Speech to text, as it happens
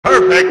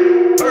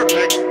Perfect.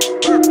 Perfect.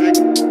 Perfect.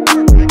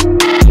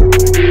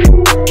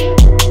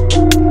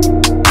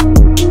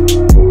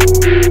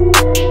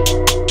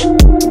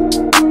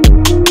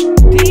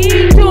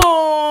 Ding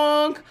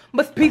dong!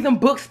 Must be them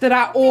books that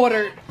I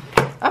ordered.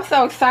 I'm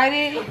so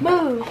excited.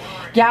 Move.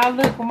 Y'all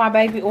look what my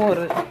baby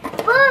ordered.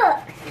 Look.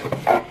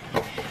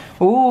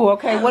 Ooh,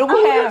 okay. What do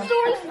we have?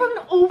 Stories from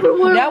the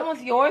overworld. That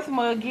one's yours,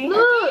 Muggy.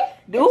 Look.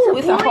 Ooh,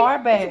 it's a It's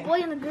hardback. a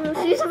boy and a girl.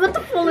 She's about to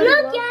fall in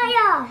love. Look,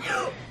 Yaya.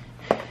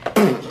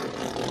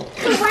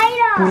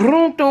 Now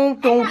I'm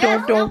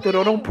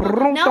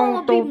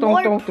gonna be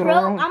more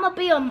pro. I'm gonna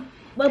be a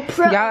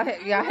pro.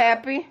 Y'all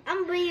happy?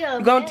 I'm gonna be a.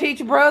 You gonna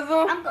teach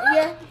brother? I'm gonna be.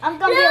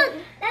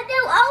 Let's do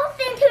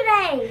ocean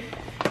today.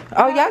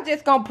 Oh, y'all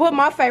just gonna put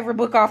my favorite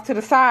book off to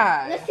the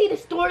side. Let's see the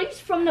stories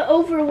from the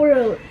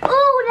overworld.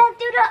 Oh, let's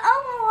do the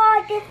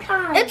overworld this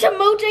time. It's a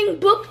Mojang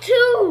book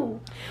too.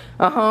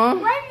 Uh-huh.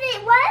 What is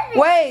it? What is it?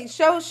 Wait,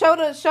 show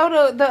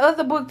the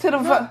other book to the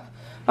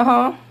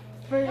uh-huh.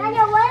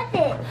 Yaya, what is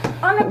it?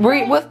 On the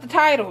Read what's the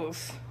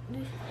titles?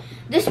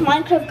 This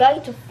Minecraft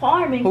Guide to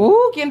Farming.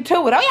 Ooh, get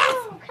into it.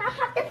 Oh, Can I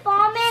have the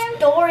farming?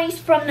 Stories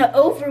from the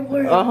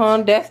overworld.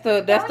 uh-huh. That's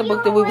the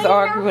book that we was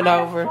arguing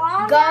over.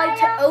 Guide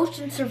to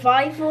Ocean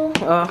Survival.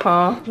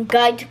 Uh-huh.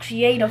 Guide to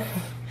Creative.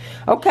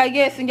 Okay,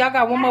 yes, and y'all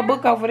got one more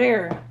book over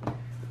there.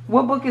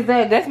 What book is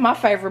that? That's my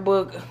favorite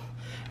book.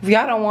 If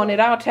y'all don't want it,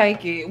 I'll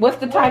take it. What's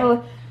the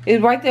title?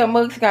 It's right there.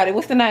 Mug's got it.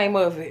 What's the name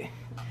of it?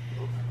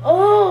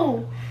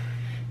 Oh,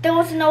 there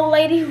was an old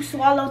lady who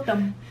swallowed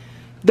them.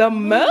 The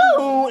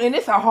Moon, and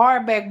it's a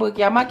hardback book,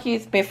 y'all. My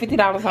kids spent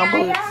 $50 on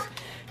books.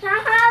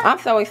 I'm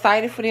so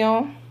excited for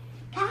them.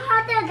 Can I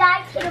have the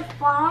guide to the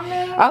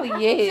farming? Oh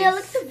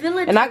yes.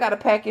 And I got a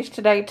package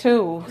today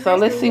too. So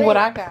let's see what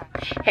I got.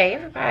 Hey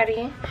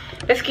everybody,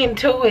 let's get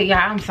into it, y'all.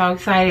 I'm so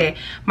excited.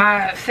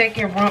 My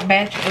second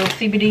batch of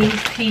CBD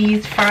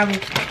teas finally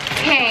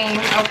came.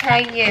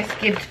 Okay, yes.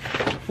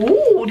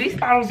 Ooh, these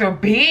bottles are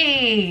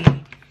big.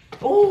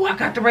 Ooh, I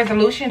got the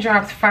resolution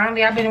drops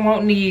finally. I've been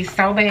wanting these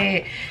so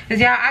bad. Cause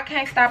y'all, I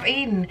can't stop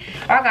eating.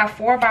 I got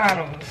 4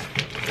 bottles.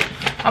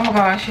 Oh my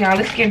gosh, y'all,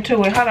 let's get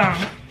into it. Hold on.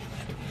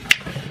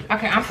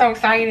 Okay, I'm so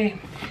excited.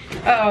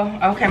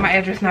 Uh-oh, okay, my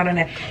address not on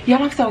there.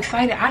 Y'all, I'm so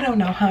excited. I don't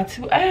know how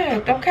to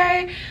act,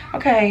 okay?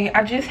 Okay,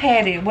 I just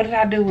had it. What did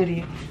I do with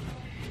it?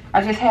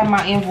 I just had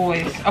my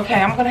invoice. Okay,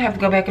 I'm gonna have to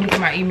go back and look at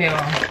my email.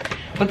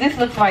 But this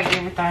looks like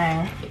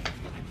everything.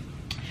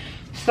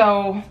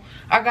 So,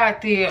 I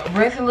got the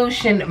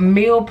resolution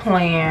meal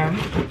plan,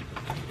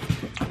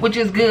 which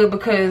is good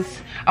because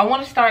I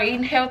want to start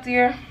eating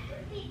healthier.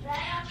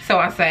 So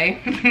I say.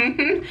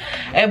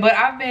 But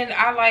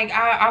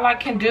I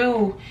can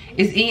do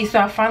is eat. So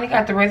I finally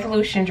got the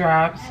resolution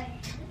drops.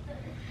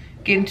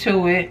 Getting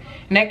to it.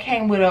 And that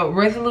came with a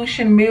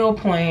resolution meal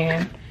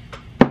plan,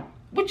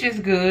 which is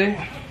good.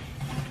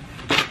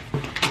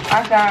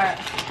 I got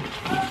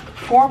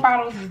 4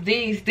 bottles of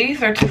these.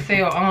 These are to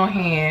sell on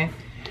hand.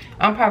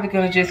 I'm probably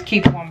gonna just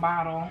keep 1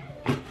 bottle.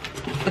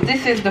 But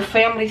this is the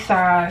family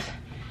size.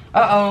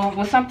 Uh-oh,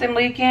 was something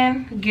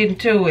leaking? Getting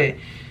to it.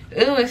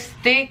 Ooh, it's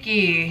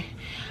sticky.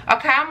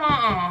 Okay,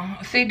 I'm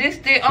see this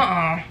did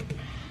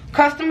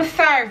customer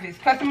service.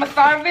 Customer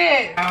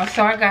service.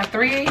 So I got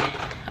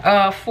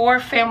 4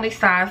 family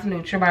size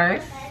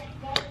NutriBursts.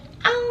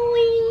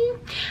 Oh,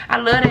 I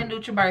love that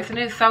NutriBurst, and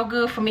it's so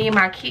good for me and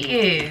my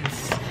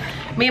kids.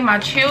 Me and my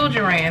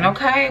children,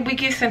 okay? We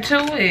get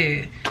into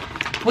it.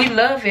 We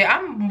love it.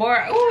 I'm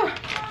more, ooh.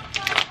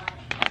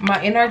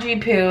 My energy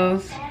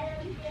pills.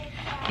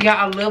 Y'all,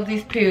 I love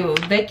these pills.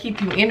 They keep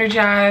you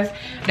energized.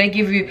 They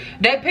give you,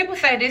 people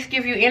say this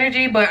give you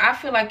energy, but I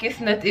feel like it's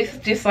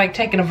just like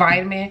taking a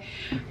vitamin.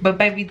 But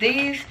baby,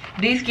 these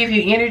give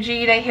you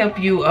energy. They help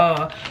you,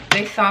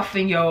 they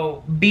soften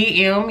your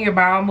BM, your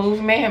bowel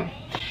movement.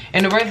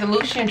 And the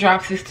resolution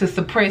drops is to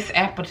suppress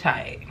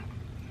appetite.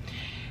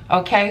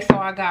 Okay, so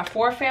I got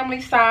 4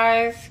 family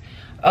size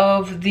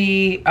of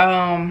the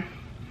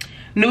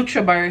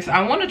NutriBurst.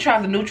 I want to try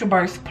the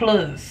NutriBurst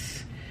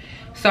Plus,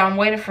 so I'm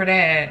waiting for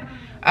that.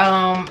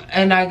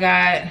 And I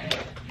got,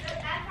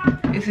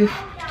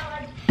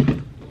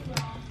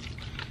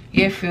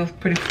 yeah, it feels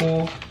pretty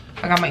full.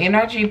 I got my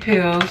NRG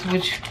pills,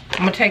 which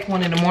I'm gonna take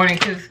 1 in the morning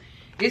because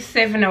it's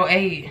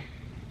 7:08.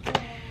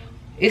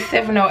 It's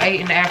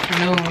 7:08 in the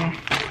afternoon.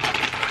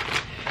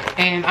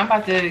 And I'm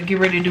about to get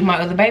ready to do my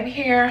other baby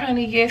hair,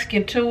 honey. Yes,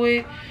 get to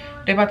it.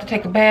 They're about to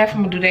take a bath.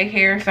 I'm gonna do their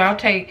hair. So I'll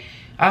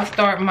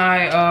start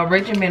my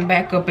regimen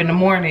back up in the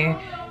morning.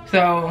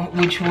 So,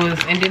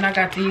 and then I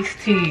got these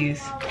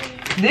teas.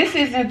 This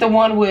isn't the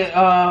one with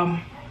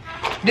hemp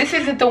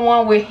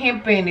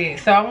in it.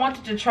 So I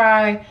wanted to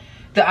try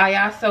the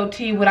ISO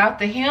tea without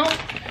the hemp,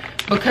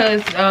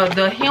 because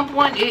the hemp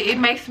one, it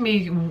makes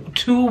me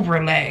too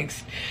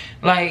relaxed.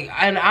 Like,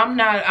 and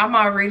I'm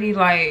already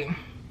like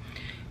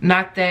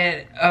not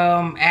that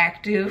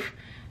active.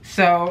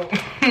 So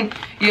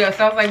yeah,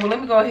 so I was like, well, let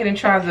me go ahead and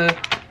try and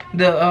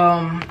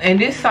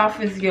this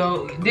softens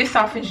your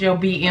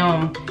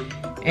BM,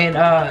 and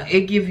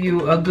it give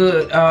you a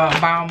good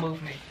bowel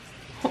movement.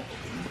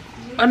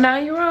 A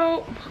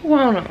 9-year-old? Who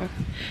want them?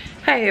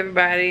 Hey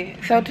everybody.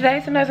 So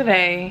today's another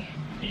day.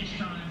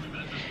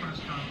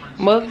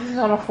 Muggs is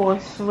on the floor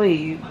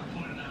asleep.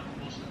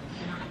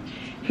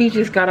 He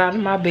just got out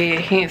of my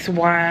bed, hence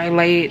why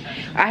I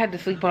had to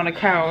sleep on the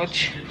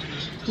couch.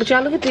 But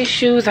y'all look at these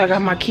shoes I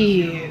got my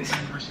kids.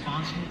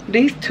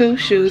 These 2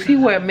 shoes. He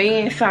wear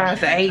man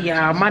size 8,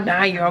 y'all. My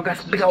 9-year-old got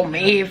some big old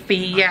man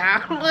feet,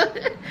 y'all.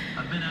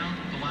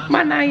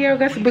 My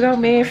 9-year-old got some big old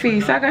man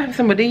feet. So I got him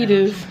some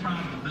Adidas.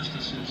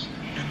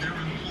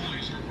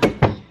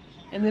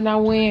 And then I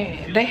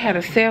went, they had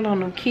a sale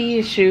on them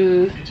kids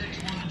shoes.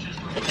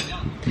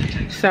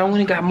 So I went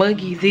and got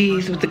Muggies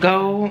these with the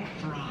gold.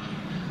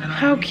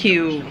 How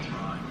cute.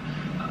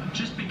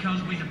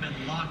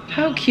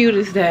 How cute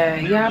is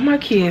that? Y'all, my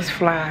kids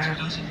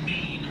fly.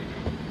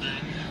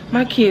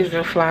 My kids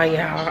are fly,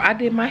 y'all. I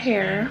did my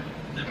hair.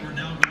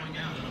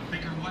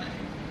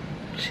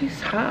 She's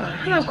hot.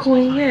 Hello,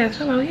 Queen. Yes.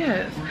 Hello,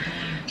 yes.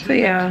 So,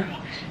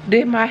 yeah.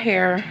 Did my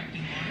hair.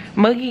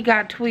 Muggy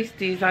got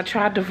twisties. I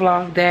tried to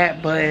vlog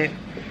that, but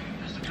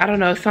I don't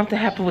know. Something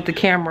happened with the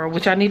camera,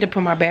 which I need to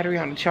put my battery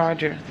on the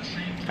charger.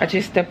 I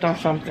just stepped on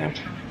something.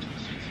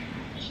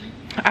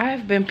 I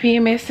have been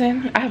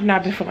PMSing. I have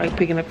not been feeling like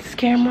picking up this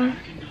camera.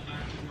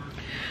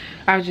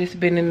 I've just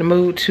been in the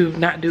mood to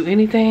not do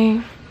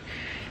anything.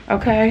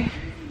 Okay.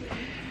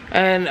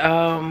 And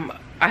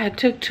I had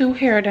took 2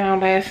 hair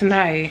down last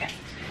night.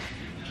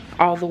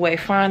 All the way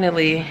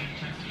finally.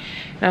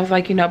 And I was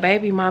like, you know,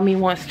 baby, mommy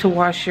wants to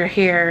wash your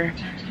hair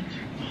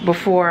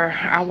before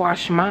I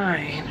wash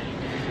mine.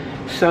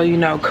 So, you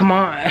know, come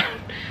on.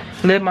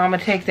 Let mama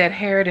take that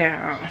hair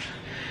down.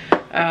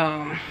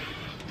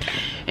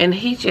 And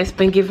he's just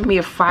been giving me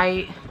a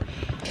fight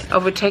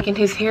over taking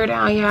his hair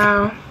down,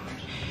 y'all.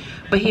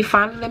 But he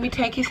finally let me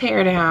take his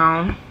hair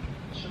down.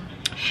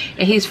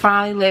 And he's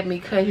finally let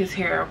me cut his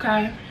hair,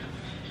 okay?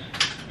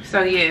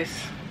 So,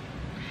 yes.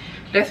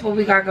 That's what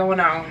we got going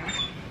on.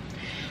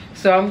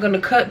 So, I'm going to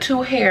cut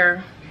 2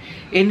 hair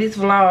in this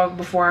vlog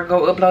before I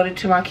go upload it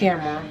to my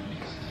camera.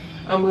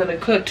 I'm going to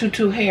cut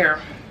 2 hair.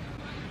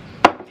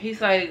 He's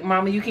like,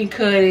 Mama, you can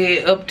cut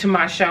it up to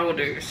my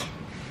shoulders.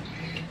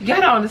 Y'all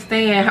don't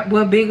understand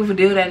what big of a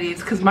deal that is,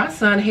 because my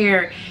son's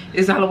hair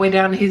is all the way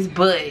down to his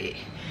butt.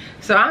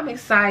 So I'm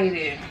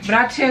excited. But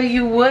I tell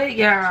you what,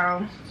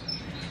 y'all,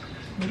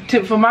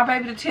 for my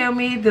baby to tell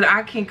me that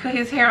I can cut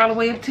his hair all the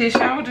way up to his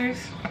shoulders,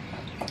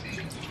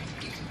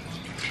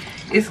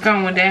 it's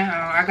going down.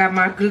 I got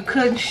my good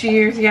cutting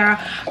shears, y'all.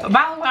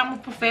 By the way, I'm a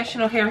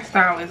professional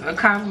hairstylist, a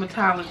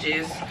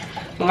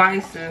cosmetologist,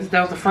 licensed.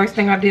 That was the first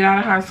thing I did out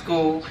of high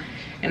school.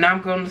 And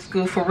I'm going to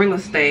school for real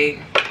estate.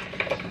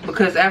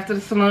 Because after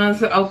the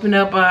salons open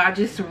up, I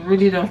just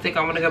really don't think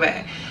I want to go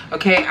back.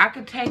 Okay, I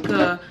could take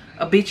a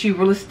bitchy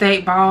real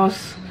estate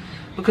boss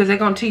because they're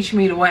going to teach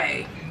me the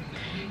way.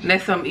 And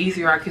that's something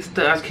easier I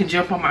can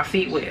jump on my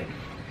feet with.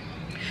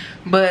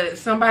 But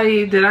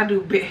somebody that I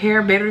do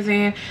hair better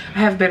than, I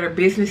have better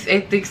business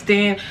ethics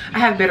than, I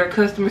have better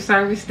customer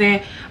service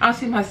than, I don't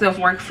see myself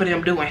working for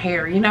them doing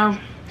hair, you know?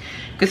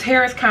 Because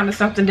hair is kind of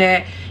something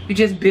that you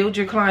just build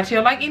your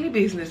clientele, like any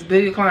business.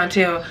 Build your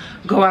clientele,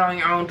 go out on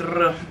your own.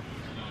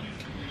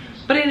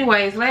 But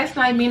anyways, last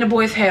night me and the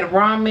boys had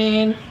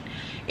ramen.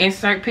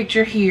 Insert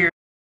picture here.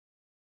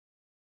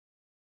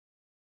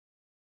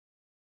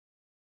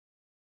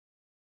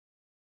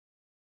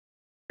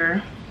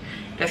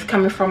 That's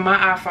coming from my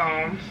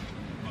iPhone.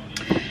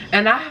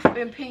 And I have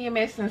been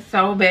PMSing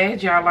so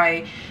bad, y'all.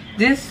 Like,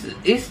 this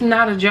is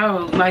not a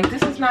joke. Like,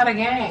 this is not a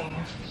game.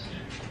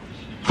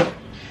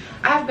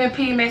 I've been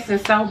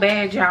PMSing so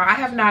bad, y'all. I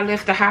have not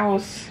left the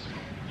house.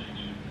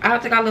 I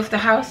don't think I left the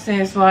house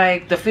since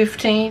like the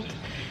 15th.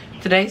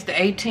 Today's the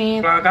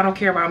 18th. Like, I don't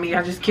care about me.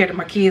 I just care that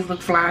my kids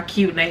look fly,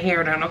 cute, and their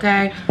hair done,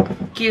 okay?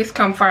 Kids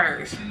come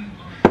first.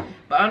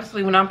 But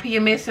honestly, when I'm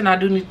PMSing, I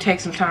do need to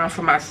take some time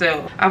for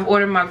myself. I've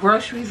ordered my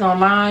groceries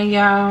online,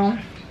 y'all.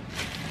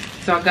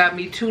 So I got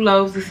me 2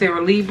 loaves of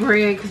Sara Lee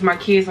bread because my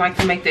kids like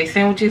to make their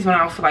sandwiches when I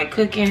don't feel like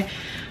cooking.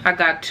 I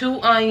got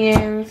 2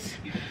 onions,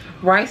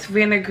 rice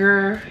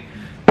vinegar,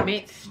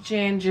 minced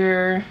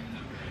ginger,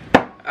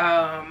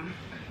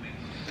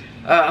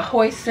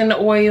 hoisin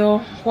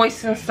oil,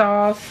 hoisin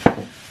sauce,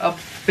 a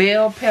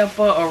bell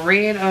pepper, a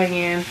red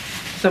onion,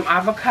 some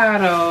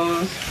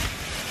avocados,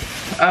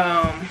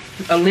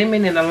 a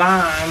lemon and a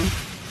lime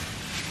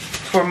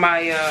for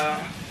my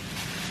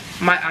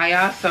my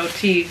Iaso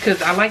tea,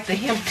 because I like the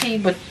hemp tea,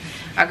 but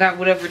I got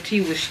whatever tea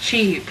was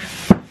cheap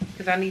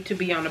because I need to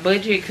be on a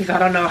budget because I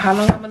don't know how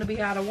long I'm going to be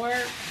out of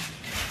work.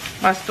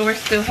 My store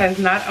still has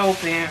not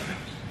opened.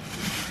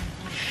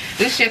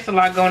 There's just a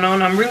lot going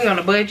on. I'm really on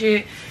a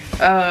budget.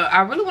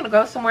 I really want to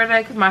go somewhere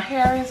today because my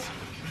hair is,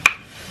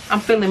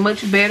 I'm feeling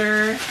much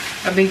better.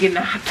 I've been getting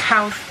the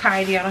house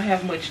tidy. I don't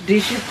have much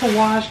dishes to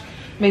wash.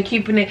 Been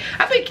keeping it,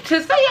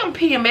 to say I'm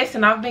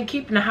PMSing, I've been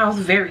keeping the house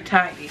very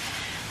tidy,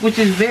 which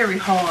is very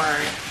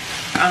hard.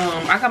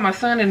 I got my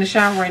son in the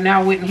shower right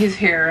now wetting his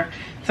hair,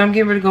 so I'm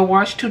getting ready to go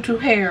wash Tutu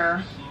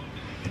hair.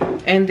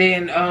 And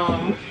then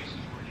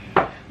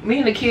me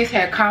and the kids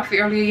had coffee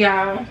earlier,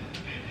 y'all.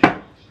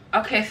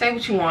 Okay, say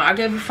what you want. I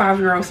gave a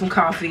 5-year-old some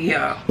coffee.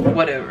 Yeah,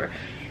 whatever.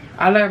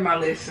 I learned my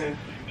lesson.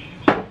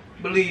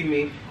 Believe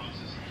me.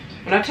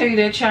 When I tell you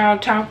that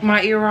child talked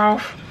my ear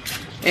off,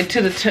 and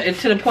to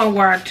the point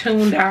where I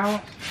tuned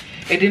out,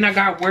 and then I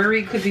got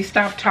worried because he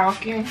stopped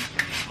talking,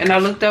 and I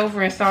looked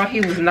over and saw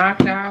he was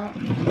knocked out.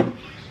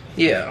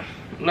 Yeah,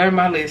 learned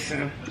my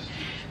lesson.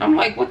 I'm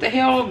like, what the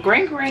hell?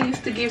 Gran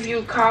used to give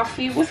you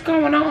coffee. What's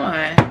going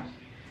on?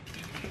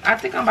 I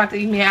think I'm about to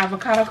eat me an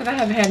avocado because I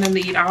haven't had nothing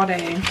to eat all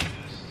day.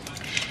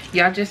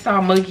 Yeah, I just saw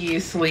Muggy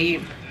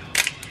asleep.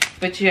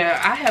 But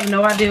yeah, I have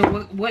no idea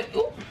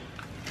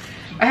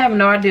I have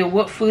no idea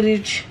what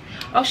footage.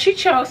 Oh, she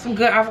chose some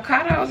good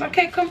avocados.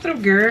 Okay, come through,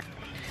 girl.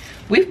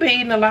 We've been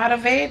eating a lot of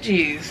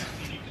veggies.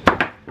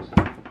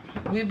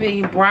 We've been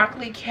eating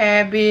broccoli,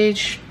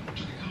 cabbage.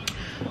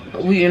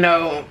 You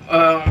know,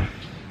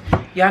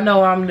 y'all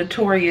know I'm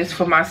notorious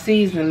for my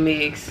season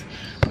mix.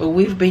 But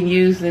we've been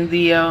using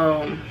the,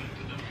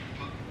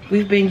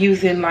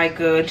 like,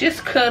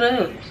 just cut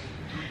up.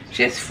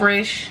 Just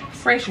fresh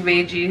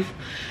veggies.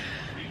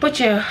 But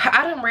yeah,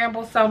 I done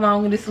rambled so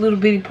long in this little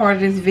bitty part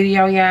of this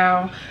video,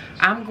 y'all.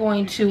 I'm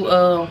going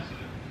to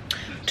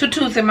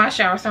Tutu's in my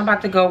shower, so I'm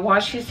about to go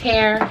wash his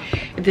hair.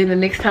 And then the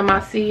next time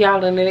I see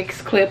y'all in the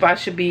next clip, I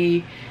should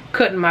be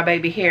cutting my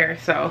baby hair.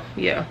 So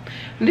yeah,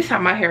 and this is how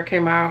my hair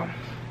came out.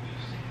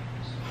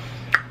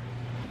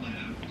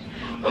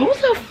 Who's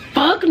the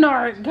fuck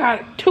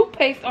got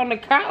toothpaste on the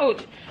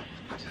couch?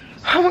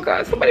 Oh my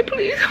God, somebody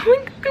please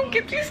come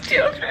get these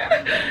children.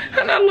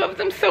 And I love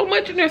them so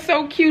much, and they're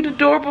so cute,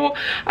 adorable.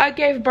 I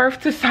gave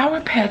birth to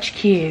Sour Patch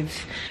Kids.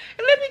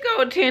 And let me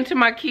go attend to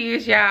my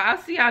kids, y'all. I'll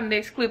see y'all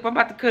next clip. I'm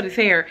about to cut his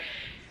hair.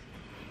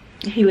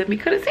 He let me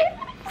cut his hair.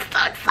 I'm so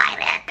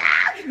excited.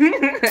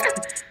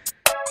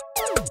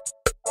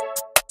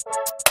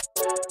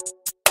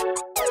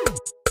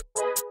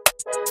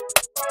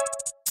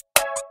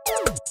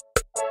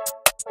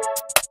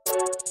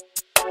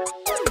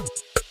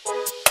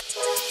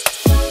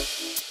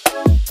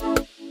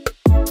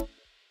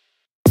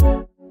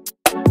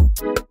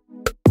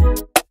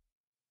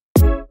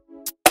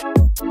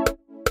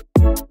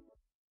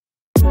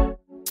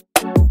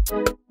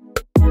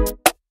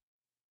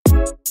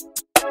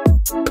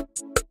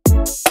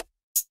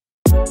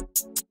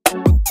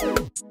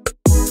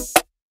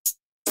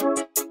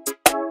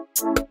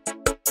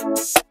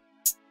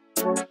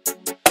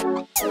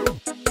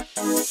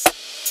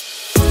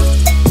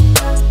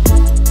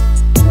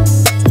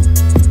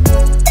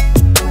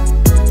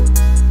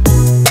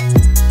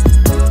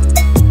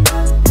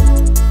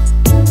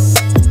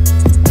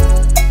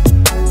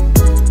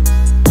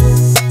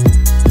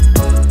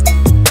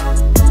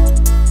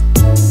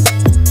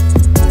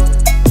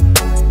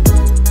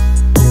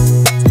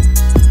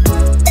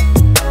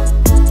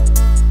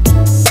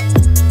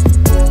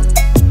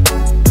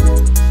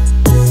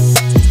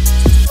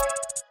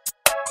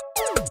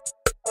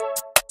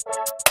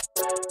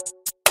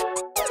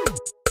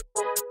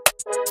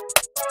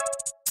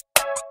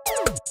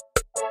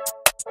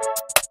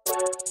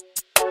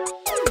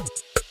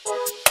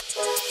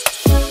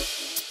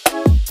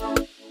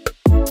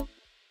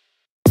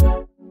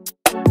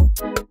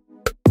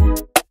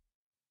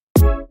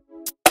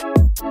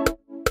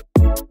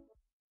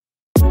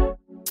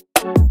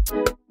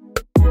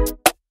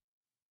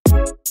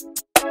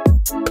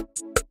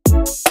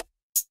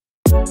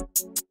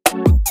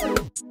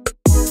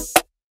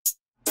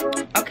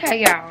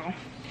 Okay, y'all,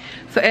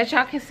 so as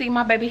y'all can see,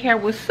 my baby hair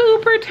was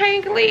super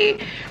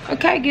tangly.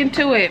 Okay, get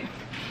into it.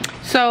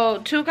 So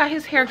Tu got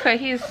his hair cut.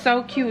 He is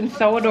so cute and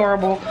so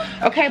adorable.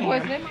 Okay,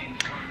 boys,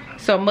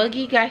 so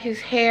Muggy got his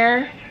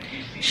hair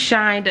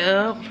shined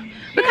up.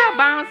 Look how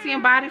bouncy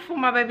and bodyful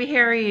my baby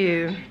hair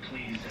is.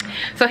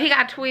 So he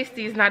got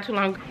twisties not too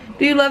long.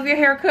 Do you love your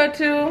haircut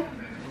too?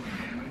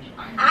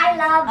 I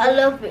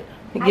love it.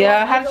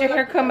 Yeah, how does your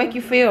haircut make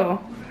you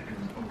feel?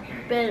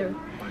 Better.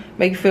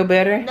 Make you feel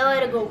better? No,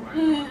 it'll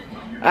go.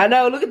 I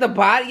know, look at the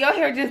body. Your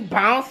hair just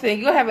bouncing.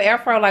 You'll have an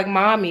afro like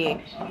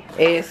mommy.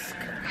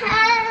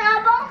 How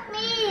about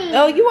me?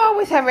 Oh, you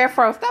always have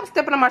afro. Stop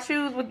stepping on my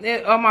shoes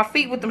on my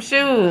feet with them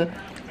shoes.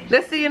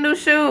 Let's see your new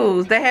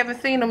shoes. They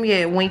haven't seen them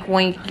yet. Wink,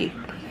 wink.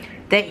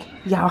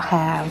 Y'all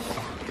have.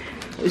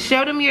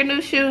 Show them your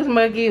new shoes,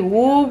 Muggy.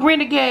 Woo,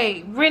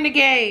 renegade,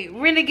 renegade,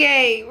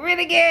 renegade,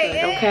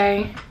 renegade.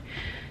 Okay.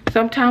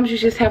 Sometimes you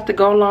just have to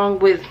go along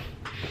with.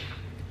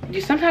 You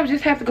sometimes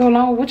just have to go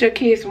along with what your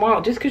kids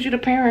want, just because you're the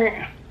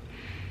parent.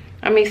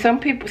 I mean, some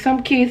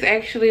kids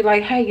actually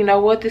like, hey, you know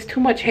what? This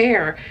too much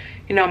hair.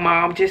 You know,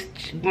 mom, this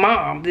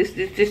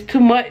is too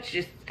much.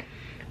 Just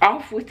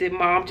off with it,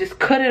 mom. Just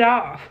cut it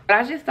off. But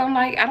I just don't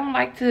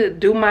like to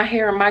do my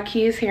hair and my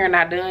kids' hair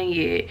not done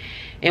yet.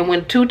 And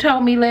when Tu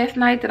told me last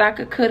night that I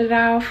could cut it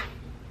off,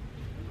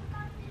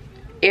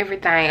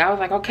 everything, I was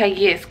like, okay,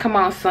 yes, come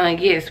on, son,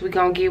 yes, we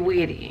gonna get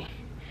with it.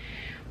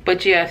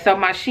 But yeah, so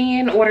my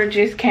Shein order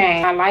just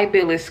came. My light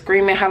bill is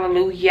screaming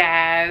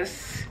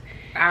hallelujahs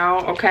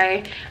out,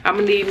 okay? I'm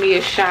gonna need me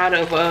a shot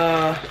of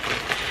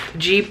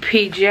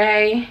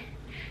GPJ.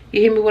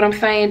 You hear me what I'm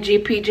saying?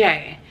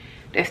 GPJ.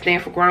 That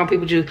stands for grown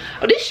people juice.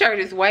 Oh, this shirt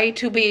is way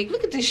too big.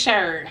 Look at this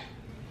shirt.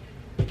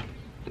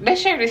 That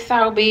shirt is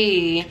so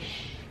big.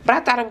 But I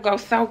thought it would go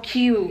so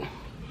cute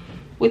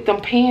with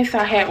them pants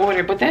I had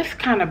ordered. But that's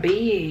kind of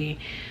big.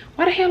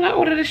 Why the hell I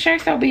ordered a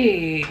shirt so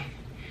big?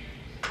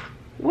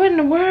 What in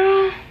the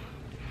world?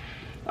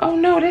 Oh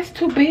no, that's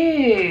too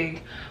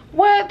big.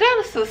 What?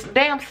 That is a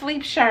damn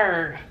sleep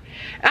shirt.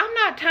 I'm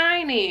not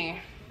tiny.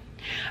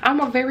 I'm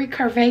a very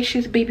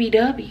curvaceous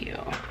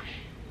BBW.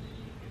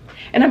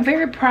 And I'm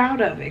very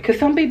proud of it. Because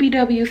some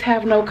BBWs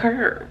have no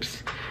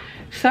curves.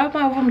 Some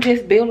of them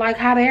just build like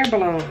hot air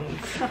balloons.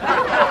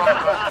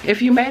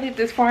 If you made it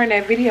this far in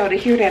that video to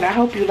hear that, I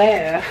hope you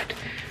laughed.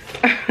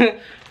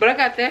 But I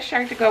got that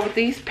shirt to go with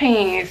these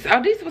pants.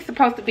 Oh, these were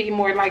supposed to be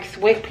more like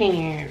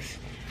sweatpants.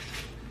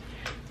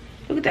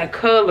 Look at that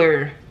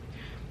color.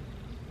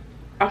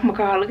 Oh my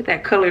God, look at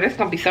that color. That's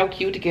gonna be so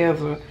cute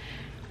together.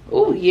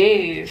 Oh,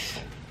 yes.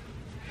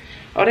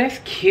 Oh, that's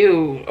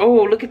cute.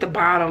 Oh, look at the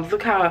bottoms.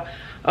 Look how,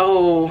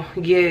 oh,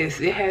 yes.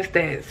 It has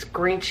that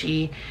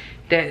scrunchy,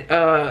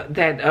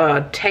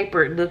 that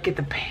tapered look at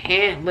the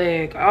pant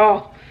leg.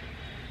 Oh,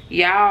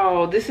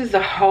 y'all, this is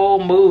a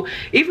whole mood.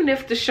 Even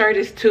if the shirt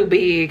is too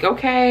big,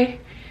 okay?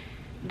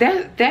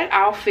 That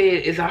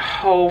outfit is a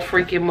whole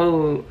freaking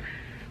mood.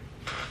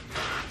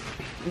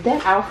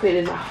 That outfit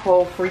is a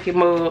whole freaking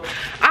mood.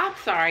 I'm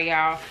sorry,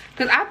 y'all,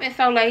 because I've been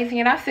so lazy,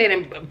 and I said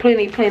in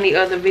plenty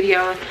other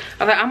videos,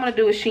 I was like, I'm gonna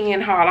do a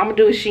Shein haul. I'm gonna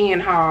do a Shein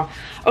haul.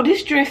 Oh,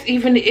 this dress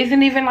isn't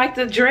even like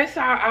the dress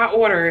I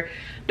ordered.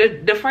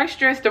 The first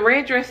dress, the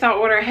red dress I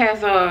ordered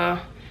has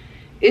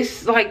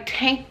it's like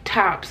tank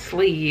top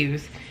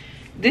sleeves.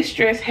 This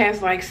dress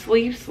has like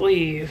sleeves.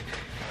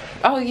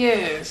 Oh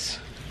yes.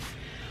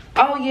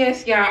 Oh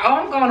yes, y'all. Oh,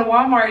 I'm going to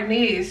Walmart in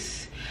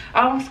this.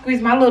 I'm gonna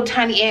squeeze my little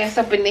tiny ass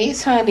up in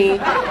this, honey.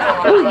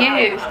 Oh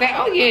yes,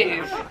 oh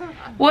yes.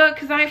 What?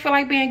 Cause I ain't feel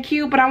like being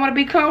cute, but I want to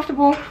be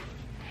comfortable.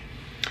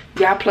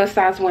 Y'all plus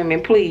size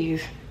women,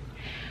 please.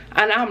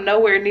 And I'm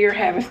nowhere near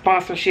having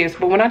sponsorships,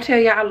 but when I tell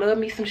y'all I love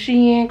me some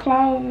Shein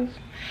clothes,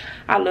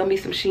 I love me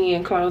some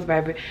Shein clothes,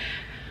 baby.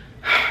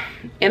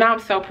 And I'm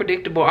so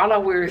predictable. All I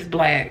wear is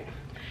black.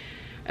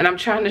 And I'm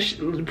trying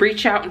to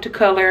reach out into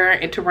color,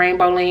 into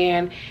rainbow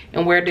land,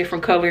 and wear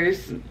different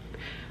colors.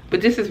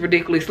 But this is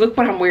ridiculous. Look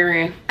what I'm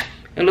wearing.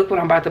 And look what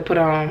I'm about to put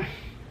on.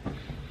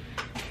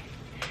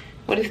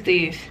 What is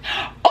this?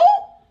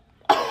 Oh!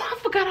 I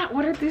forgot I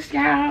ordered this,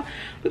 y'all.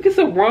 Look, it's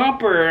a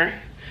romper.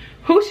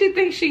 Who she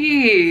thinks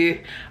she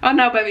is? Oh,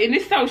 no, baby. And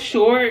it's so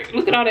short.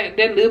 Look at all that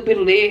little bit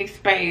of leg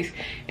space.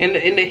 And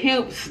the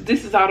hips.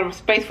 This is all the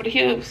space for the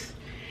hips.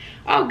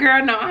 Oh,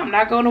 girl, no. I'm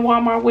not going to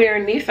Walmart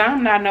wearing this.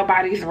 I'm not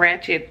nobody's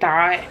ratchet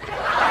thought.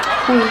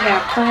 Queen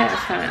have class,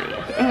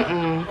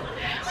 honey.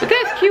 But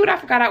that's cute. I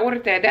forgot I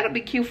ordered that. That'll be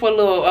cute for a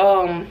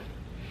little,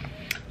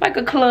 like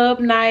a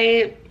club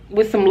night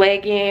with some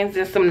leggings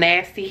and some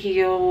nasty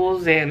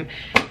heels and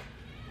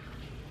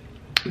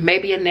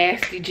maybe a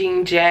nasty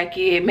jean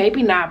jacket.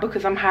 Maybe not,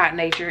 because I'm hot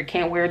natured.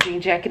 Can't wear a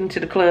jean jacket into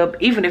the club,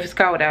 even if it's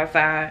cold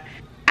outside.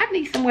 I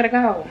need somewhere to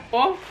go.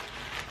 Oh,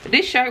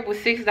 this shirt was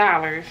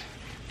 $6.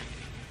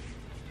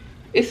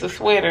 It's a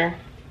sweater.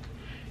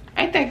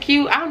 Ain't that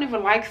cute? I don't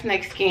even like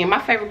snakeskin. My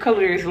favorite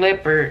color is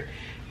leopard,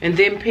 and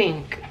then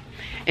pink,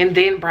 and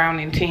then brown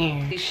and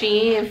tan.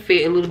 Shein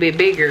fit a little bit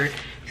bigger,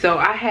 so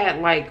I had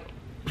like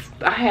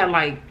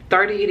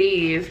 30 of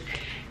these,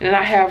 and then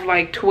I have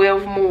like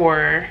 12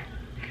 more.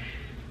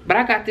 But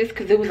I got this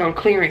because it was on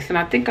clearance, and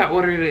I think I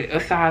ordered it a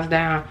size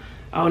down.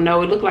 Oh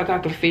no, it looked like I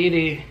could fit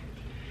it.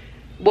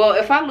 Well,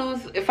 if I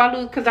lose,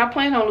 because I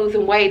plan on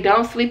losing weight,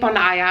 don't sleep on the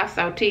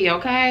ISO tea,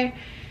 okay?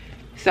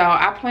 So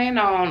I plan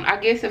on, I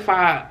guess if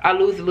I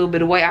lose a little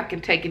bit of weight, I can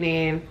take it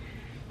in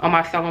on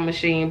my sewing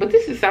machine. But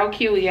this is so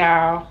cute,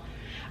 y'all.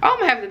 I'm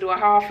gonna have to do a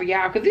haul for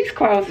y'all because these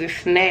clothes are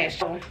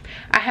snatched.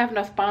 I have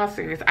no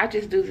sponsors. I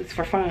just do this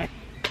for fun.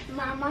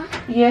 Mama?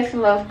 Yes,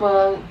 love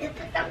bug. You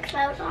put some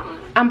clothes on.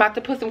 I'm about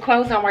to put some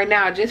clothes on right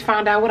now. I just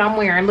found out what I'm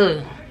wearing.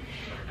 Look.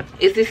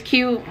 Is this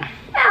cute?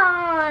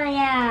 Oh,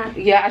 yeah.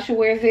 Yeah, I should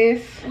wear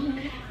this.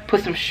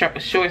 Put some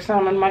shorts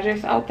on my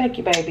dress. Oh, thank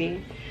you,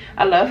 baby.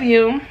 I love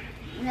you.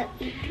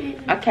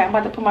 Okay, I'm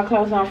about to put my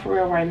clothes on for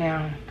real right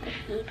now.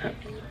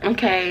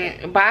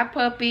 Okay, bye,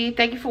 puppy.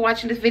 Thank you for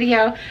watching this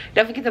video.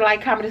 Don't forget to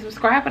like, comment, and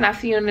subscribe, and I'll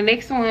see you in the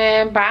next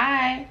one.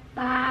 Bye.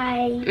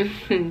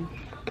 Bye.